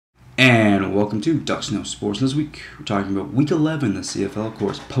And welcome to Dux Knows Sports. This week, we're talking about Week 11 of the CFL, of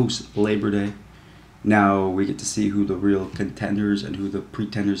course, post-Labor Day. Now we get to see who the real contenders and who the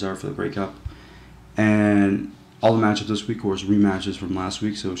pretenders are for the Grey Cup. And all the matchups this week, of course, rematches from last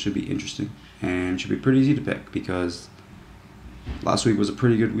week, so it should be interesting. And it should be pretty easy to pick because last week was a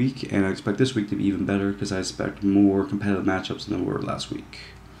pretty good week, and I expect this week to be even better because I expect more competitive matchups than there were last week.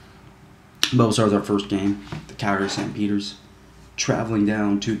 But we'll start with our first game, the Calgary St. Peters, traveling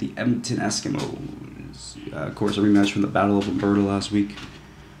down to the Edmonton Eskimos. Of course, a rematch from the Battle of Alberta last week.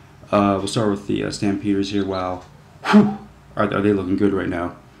 We'll start with the Stampeders here. Wow. Whew. Are they looking good right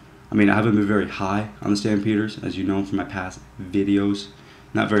now? I mean, I haven't been very high on the Stampeders, as you know from my past videos.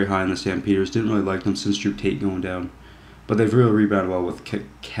 Not very high on the Stampeders. Didn't really like them since Drew Tate going down. But they've really rebounded well with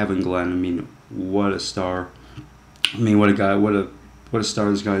Kevin Glenn. I mean, what a star. I mean, what a guy. What a star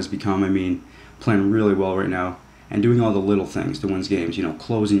this guy has become. I mean, playing really well right now. And doing all the little things to win games,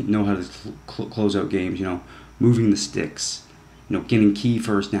 know how to close out games, moving the sticks, getting key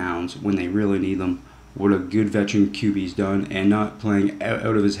first downs when they really need them. What a good veteran QB's done, and not playing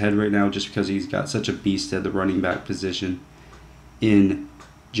out of his head right now just because he's got such a beast at the running back position in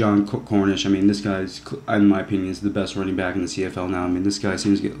John Cornish. I mean, this guy's, in my opinion, is the best running back in the CFL now. I mean, this guy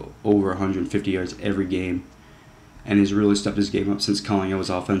seems to get over 150 yards every game, and he's really stepped his game up since calling out his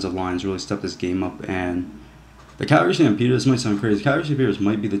offensive line. He's really stepped his game up, and the Calgary Stampeders, might sound crazy, Calgary Stampeders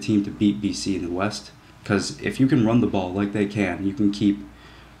might be the team to beat BC in the West, because if you can run the ball like they can, you can keep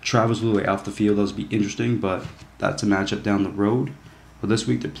Travis Louis off the field. That'll be interesting, but that's a matchup down the road. But this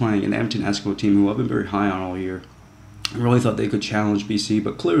week they're playing an Edmonton Eskimo team who I've been very high on all year. I really thought they could challenge BC,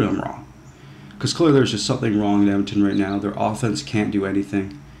 but clearly I'm wrong. Because clearly there's just something wrong in Edmonton right now. Their offense can't do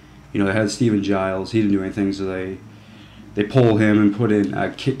anything. They had Steven Giles. He didn't do anything, so they pull him and put in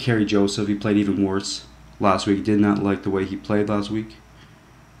Kerry Joseph. He played even worse last week. Did not like the way he played last week.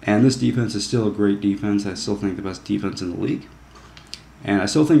 And this defense is still a great defense. I still think the best defense in the league. And I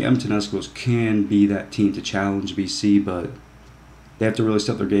still think Edmonton Eskimos can be that team to challenge BC, but they have to really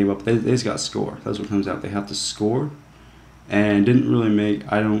step their game up. They just got to score. That's what comes out. They have to score. And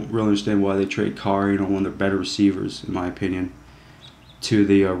I don't really understand why they trade Carr, one of their better receivers, in my opinion, to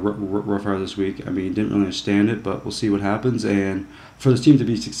the Rough Riders this week. I mean, didn't really understand it, but we'll see what happens. And for this team to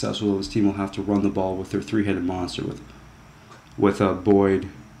be successful, this team will have to run the ball with their three-headed monster, with Boyd,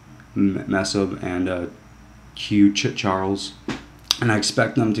 Messab, and Q Charles. And I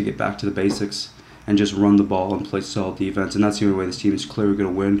expect them to get back to the basics and just run the ball and play solid defense. And that's the only way this team is clearly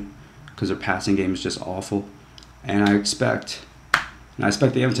going to win, because their passing game is just awful. And I expect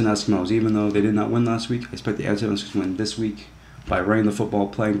the Edmonton Eskimos, even though they did not win last week, I expect the Edmonton Eskimos to win this week by running the football,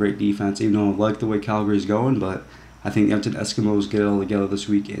 playing great defense, even though I like the way Calgary is going. But I think the Edmonton Eskimos get it all together this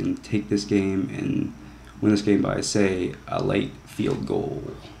week and take this game and win this game by, say, a late field goal.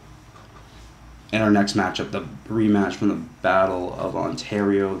 In our next matchup, the rematch from the Battle of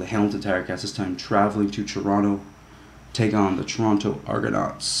Ontario, the Hamilton Tiger-Cats, this time traveling to Toronto, take on the Toronto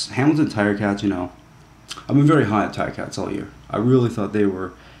Argonauts. Hamilton Tiger-Cats, I've been very high on Tiger-Cats all year. I really thought they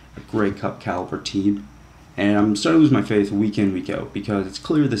were a Grey Cup caliber team. And I'm starting to lose my faith week in, week out, because it's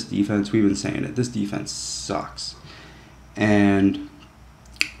clear this defense, we've been saying it, this defense sucks. And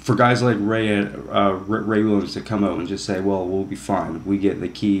for guys like Ray Williams to come out and just say, well, we'll be fine. We get the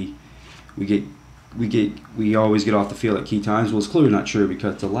key. We always get off the field at key times. Well, it's clearly not true,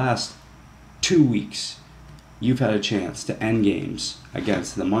 because the last 2 weeks, you've had a chance to end games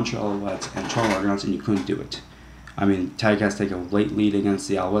against the Montreal Alouettes and Toronto Argonauts, and you couldn't do it. I mean, Ticats take a late lead against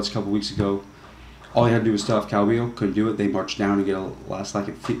the Alouettes a couple weeks ago. All you had to do was stop Calbio. Couldn't do it. They marched down to get a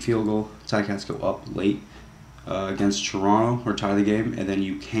last-second field goal. Ticats go up late against Toronto or tie the game, and then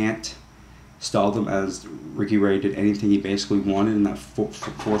you can't stall them, as Ricky Ray did anything he basically wanted in that fourth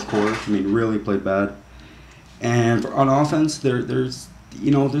quarter. I mean, really played bad. And on offense, there's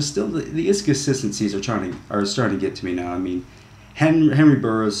still the inconsistencies are starting to get to me now. I mean, Henry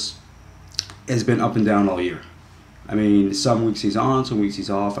Burris has been up and down all year. I mean, some weeks he's on, some weeks he's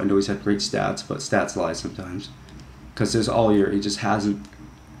off. I know he's had great stats, but stats lie sometimes. Because there's all year, he just hasn't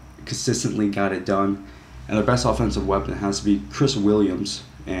consistently got it done. And their best offensive weapon has to be Chris Williams,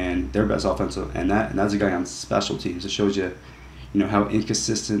 and their best offensive, and that's a guy on special teams. It shows you, how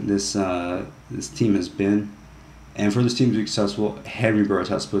inconsistent this team has been. And for this team to be successful, Henry Burris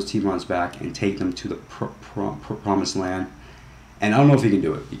has to put his team on his back and take them to the promised land. And I don't know if he can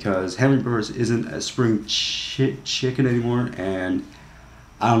do it, because Henry Burris isn't a spring chicken anymore. And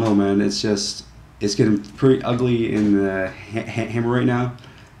I don't know, man. It's getting pretty ugly in the hammer right now.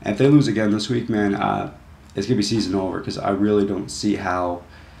 And if they lose again this week, man, it's going to be season over, because I really don't see how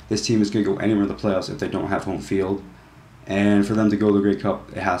this team is going to go anywhere in the playoffs if they don't have home field. And for them to go to the Grey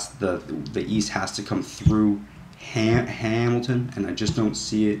Cup, the East has to come through Hamilton, and I just don't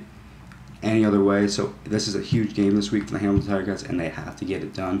see it any other way. So this is a huge game this week for the Hamilton Tiger-Cats, and they have to get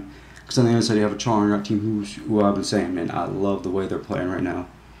it done. Because on the other side, you have a Toronto team who I've been saying, man, I love the way they're playing right now.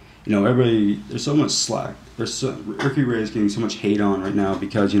 You know, there's so much slack. Ricky Ray is getting so much hate on right now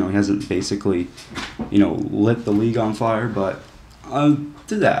because, you know, he hasn't basically, you know, lit the league on fire. But to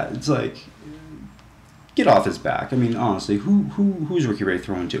that, it's like, get off his back. I mean, honestly, who's Ricky Ray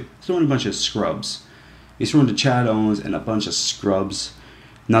throwing to? He's throwing a bunch of scrubs. He's throwing to Chad Owens and a bunch of scrubs.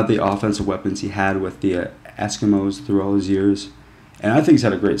 Not the offensive weapons he had with the Eskimos through all his years. And I think he's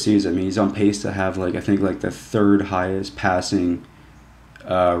had a great season. I mean, he's on pace to have, like, I think, like, the third highest passing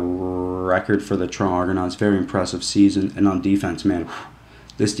record for the Toronto Argonauts. Very impressive season. And on defense, man,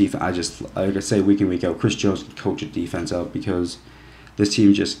 this defense, like I say, week in, week out, Chris Jones can coach a defense out because this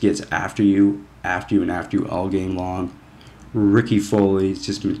team just gets after you all game long. Ricky Foley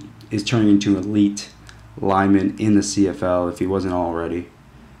is turning into an elite lineman in the CFL if he wasn't already.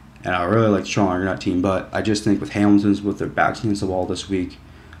 And I really like the Toronto Argonaut team, but I just think with Hamilton's with their backs against the wall this week,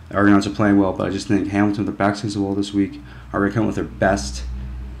 the Argonauts are playing well, but I just think Hamilton with their backs against the wall this week are going to come with their best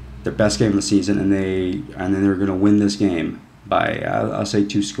game of the season, and then they're going to win this game by I'll say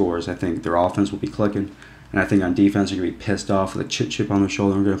 2 scores. I think their offense will be clicking, and I think on defense they're going to be pissed off with a chip on their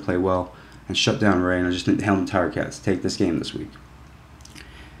shoulder. They're going to play well and shut down Ray, and I just think the Hamilton Tiger-Cats take this game this week.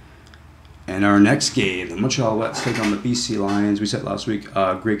 And our next game, the Montreal Alouettes take on the BC Lions. We said last week,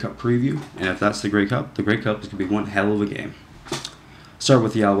 Grey Cup preview. And if that's the Grey Cup is going to be one hell of a game. Start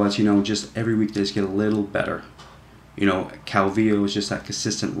with the Alouettes, you know, just every week they just get a little better. You know, Calvillo is just that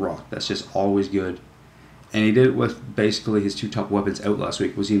consistent rock that's just always good. And he did it with basically his 2 top weapons out last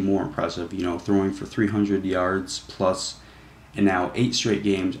week. Was even more impressive, you know, throwing for 300 yards plus. And now 8 straight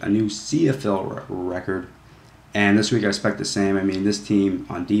games, a new CFL record. And this week I expect the same. I mean, this team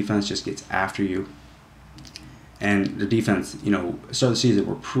on defense just gets after you. And the defense, you know, start of the season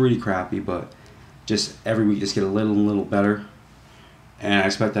were pretty crappy, but just every week just get a little better. And I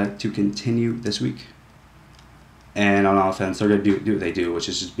expect that to continue this week. And on offense, they're going to do what they do, which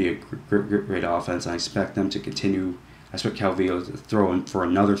is just be a great offense. I expect them to continue. I expect Calvillo to throw in for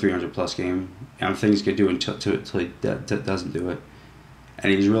another 300-plus game. And things could do until he doesn't do it.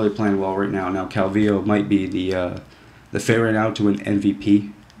 And he's really playing well right now. Now Calvillo might be the favorite now to win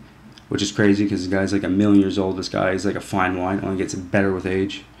MVP, which is crazy because this guy's like 1,000,000 years old. This guy is like a fine wine, only gets better with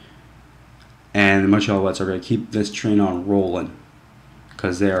age. And the Montreal Alouettes are going to keep this train on rolling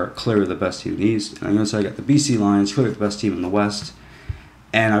because they are clearly the best team in the East. And I'm going to say I got the BC Lions, clearly the best team in the West.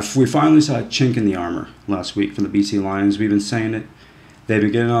 And we finally saw a chink in the armor last week from the BC Lions. We've been saying it. They've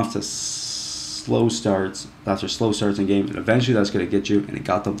been getting off to slow starts after slow starts in game, and eventually that's going to get you, and it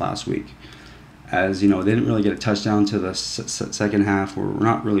got them last week. As you know, they didn't really get a touchdown to the second half. We're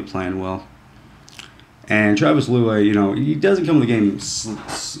not really playing well. And Travis Luay, you know, he doesn't come to the game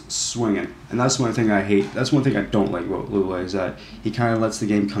swinging, and that's one thing I hate. That's one thing I don't like about Luay is that he kind of lets the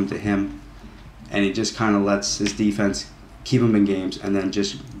game come to him, and he just kind of lets his defense keep him in games, and then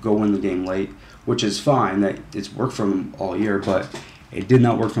just go win the game late, which is fine. That it's worked for him all year, but it did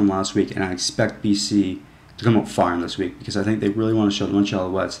not work for him last week, and I expect BC to come up firing this week because I think they really want to show the Montreal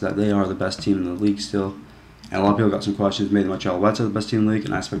Alouettes that they are the best team in the league still. And a lot of people got some questions. Maybe the Montreal Alouettes are the best team in the league,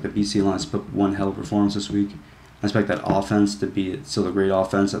 and I expect the BC Lions to put one hell of a performance this week. I expect that offense to be still the great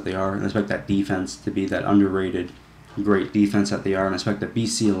offense that they are, and I expect that defense to be that underrated great defense that they are, and I expect the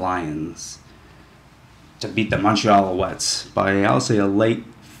BC Lions to beat the Montreal Alouettes by, I'll say, a late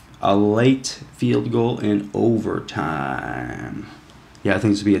field goal in overtime. Yeah, I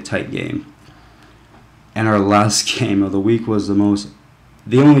think this will be a tight game. And our last game of the week was the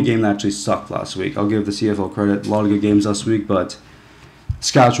only game that actually sucked last week. I'll give the CFL credit. A lot of good games last week, but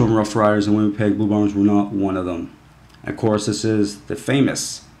Saskatchewan Rough Riders and Winnipeg Blue Bombers were not one of them. Of course, this is the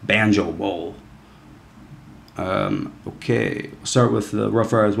famous Banjo Bowl. Okay, we'll start with the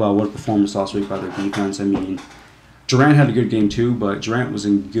Rough Riders. Well, what a performance last week by their defense. I mean, Durant had a good game too, but Durant was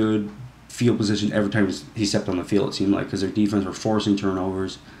in good field position every time he stepped on the field, it seemed like, because their defense were forcing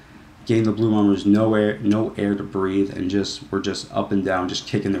turnovers, gave the Blue Bombers no air to breathe, and were just up and down, just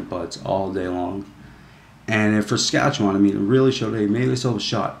kicking their butts all day long. And for Saskatchewan, I mean, it really showed, hey, maybe they still have a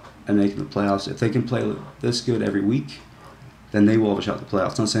shot at making the playoffs. If they can play this good every week, then they will have a shot at the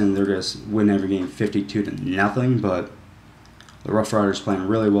playoffs. I'm not saying they're going to win every game 52-0, but the Rough Riders playing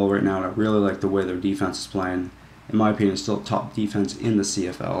really well right now, and I really like the way their defense is playing. In my opinion, it's still top defense in the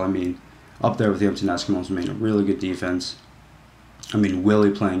CFL. I mean, up there with the Edmonton Eskimos, I mean, a really good defense. I mean,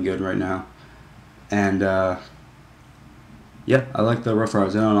 Willie playing good right now. And Yeah, I like the Rough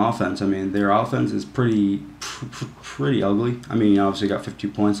Riders. And on offense, I mean, their offense is pretty ugly. I mean, obviously got 52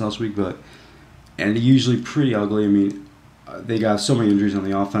 points last week, but and usually pretty ugly. I mean, they got so many injuries on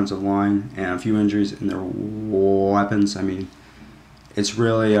the offensive line and a few injuries in their weapons. I mean, it's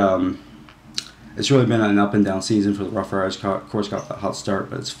really been an up and down season for the Rough Riders. Of course, got the hot start,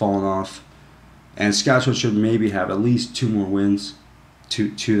 but it's fallen off. And Saskatchewan should maybe have at least 2 more wins,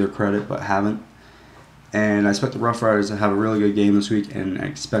 to their credit, but haven't. And I expect the Rough Riders to have a really good game this week, and I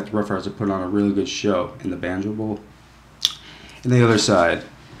expect the Rough Riders to put on a really good show in the Banjo Bowl. And the other side,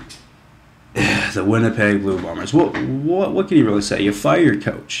 the Winnipeg Blue Bombers. What can you really say? You fire your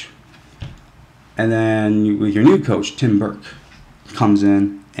coach, and then with your new coach, Tim Burke, comes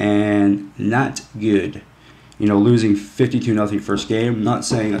in, and not good. You know, losing 52-0 first game. Not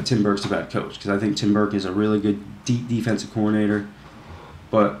saying that Tim Burke's a bad coach, because I think Tim Burke is a really good defensive coordinator.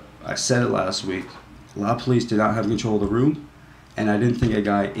 But I said it last week. A lot of police did not have control of the room, and I didn't think a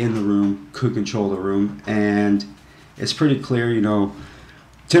guy in the room could control the room. And it's pretty clear, you know,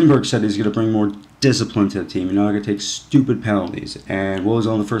 Tim Burke said he's going to bring more discipline to the team. You're not going to take stupid penalties. And what was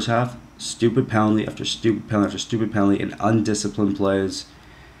on the first half? Stupid penalty after stupid penalty after stupid penalty and undisciplined plays.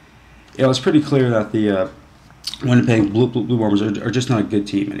 It was pretty clear that the Winnipeg Blue Bombers are just not a good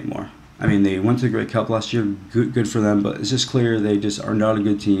team anymore. I mean, they went to the Grey Cup last year, good for them, but it's just clear they just are not a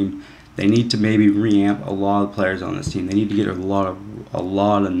good team. They need to maybe reamp a lot of players on this team. They need to get they have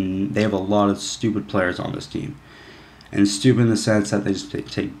a lot of stupid players on this team. And stupid in the sense that they just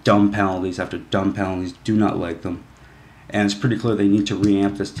take dumb penalties after dumb penalties, do not like them. And it's pretty clear they need to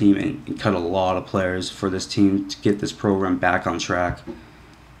reamp this team and cut a lot of players for this team to get this program back on track.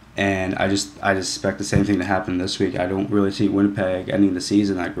 And I just expect the same thing to happen this week. I don't really see Winnipeg ending the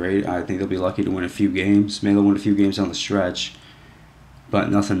season that great. I think they'll be lucky to win a few games. Maybe they'll win a few games on the stretch,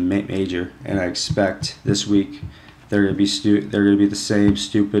 but nothing major. And I expect this week they're gonna be the same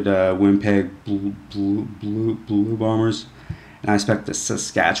stupid Winnipeg Blue Bombers. And I expect the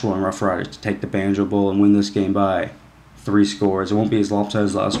Saskatchewan Rough Riders to take the Banjo Bowl and win this game by 3 scores. It won't be as lopsided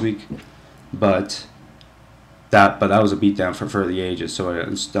as last week, but that was a beatdown for the ages, so I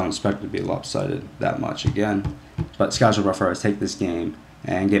don't expect it to be lopsided that much again. But Saskatchewan Rough Riders take this game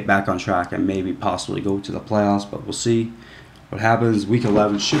and get back on track and maybe possibly go to the playoffs, but we'll see what happens. Week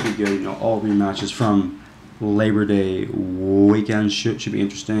 11 should be good. You know, all rematches from Labor Day weekend should be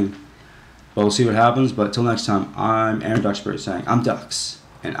interesting. But we'll see what happens. But until next time, I'm Aaron Duxbury saying I'm Dux,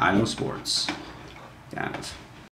 and I know sports. Kind of.